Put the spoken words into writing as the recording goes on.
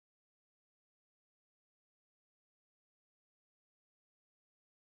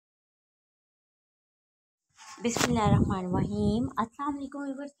Bismillahirrahmanirrahim. Assalamu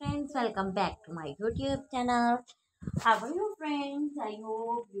alaikum friends. Welcome back to my YouTube channel. How are you friends? I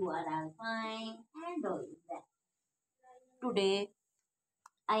hope you are all fine and doing well. Today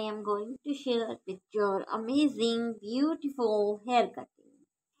I am going to share with your amazing beautiful hair cutting.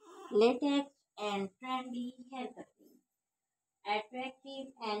 Latex and trendy hair cutting.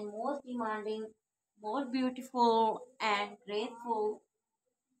 Attractive and most demanding, more beautiful and graceful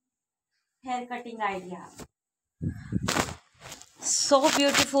hair cutting ideas. So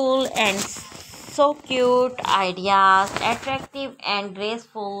beautiful and so cute ideas, attractive and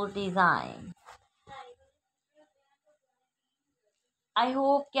graceful design. I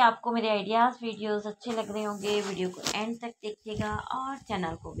hope कि आपको मेरे ideas videos अच्छे लग रहे होंगे। Video को and तक देखिएगा और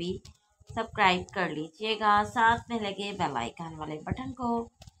चैनल को भी सब्सक्राइब कर लीजिएगा। साथ में लगे बेल आइकन वाले बटन को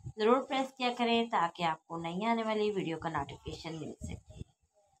ज़रूर प्रेस किया करें ताकि आपको नई आने वाली वीडियो का नोटिफिकेशन मिल सके।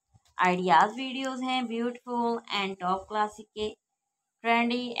 आइडियाज़ वीडियोस हैं ब्यूटीफुल एंड टॉप क्लासिक के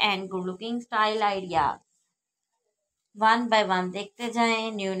trendy and good looking style ideas. One by one देखते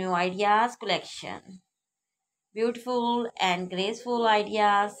जाएं। New ideas collection, beautiful and graceful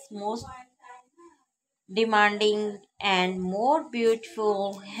ideas, most demanding and more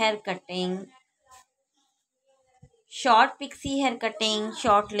beautiful hair cutting, short pixie hair cutting,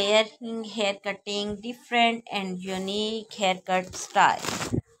 short layering hair cutting, different and unique hair cut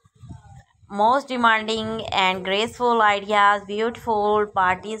style, most demanding and graceful ideas, beautiful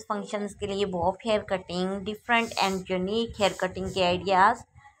parties functions के लिए Bob hair cutting, different and unique hair cutting के ideas,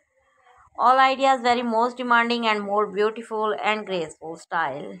 all ideas very most demanding and more beautiful and graceful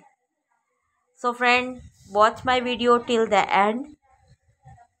style. So friend, watch my video till the end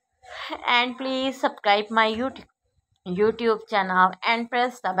and please subscribe my YouTube channel and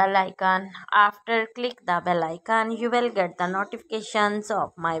press the bell icon. After click the bell icon, you will get the notifications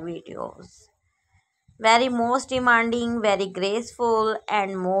of my videos. Very most demanding, very graceful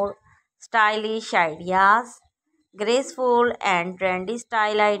and more stylish ideas. Graceful and trendy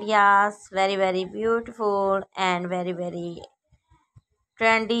style ideas. Very beautiful and very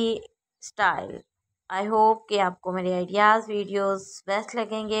trendy style. I hope कि आपको मेरे ideas videos best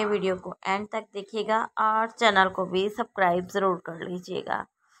लगेंगे। Video को and तक देखिएगा और channel को भी सब्सक्राइब ज़रूर कर लीजिएगा।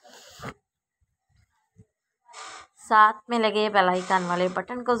 साथ में लगे बेल आइकन वाले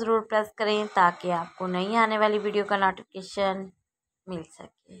बटन को ज़रूर प्रेस करें ताकि आपको नई आने वाली वीडियो का नोटिफिकेशन मिल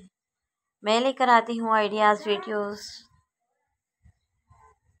सके। मैं लेकर आती हूँ आइडियाज़ वीडियोस।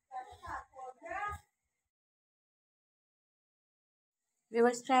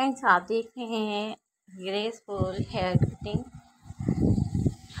 व्यूअर्स फ्रेंड्स, आप देख रहे हैं graceful hair cutting,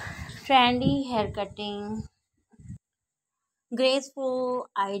 trendy hair cutting, graceful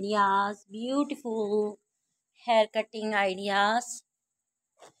ideas, beautiful hair cutting ideas.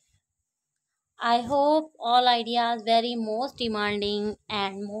 I hope all ideas very most demanding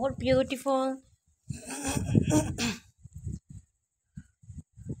and more beautiful,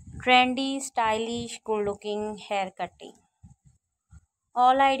 trendy, stylish, good looking hair cutting.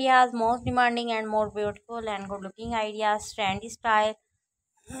 All ideas most demanding and more beautiful and good looking ideas, trendy style,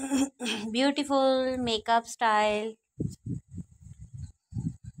 beautiful makeup style,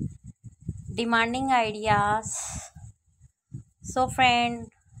 demanding ideas. So friend,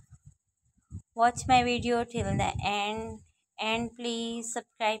 watch my video till the end and please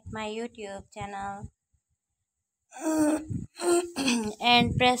subscribe my YouTube channel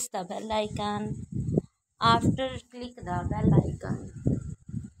and press the bell icon. After click the bell icon,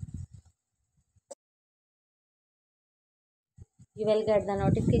 you will get the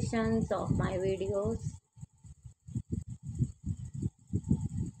notifications of my videos.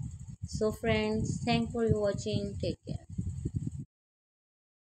 So friends, thanks for watching. Take care.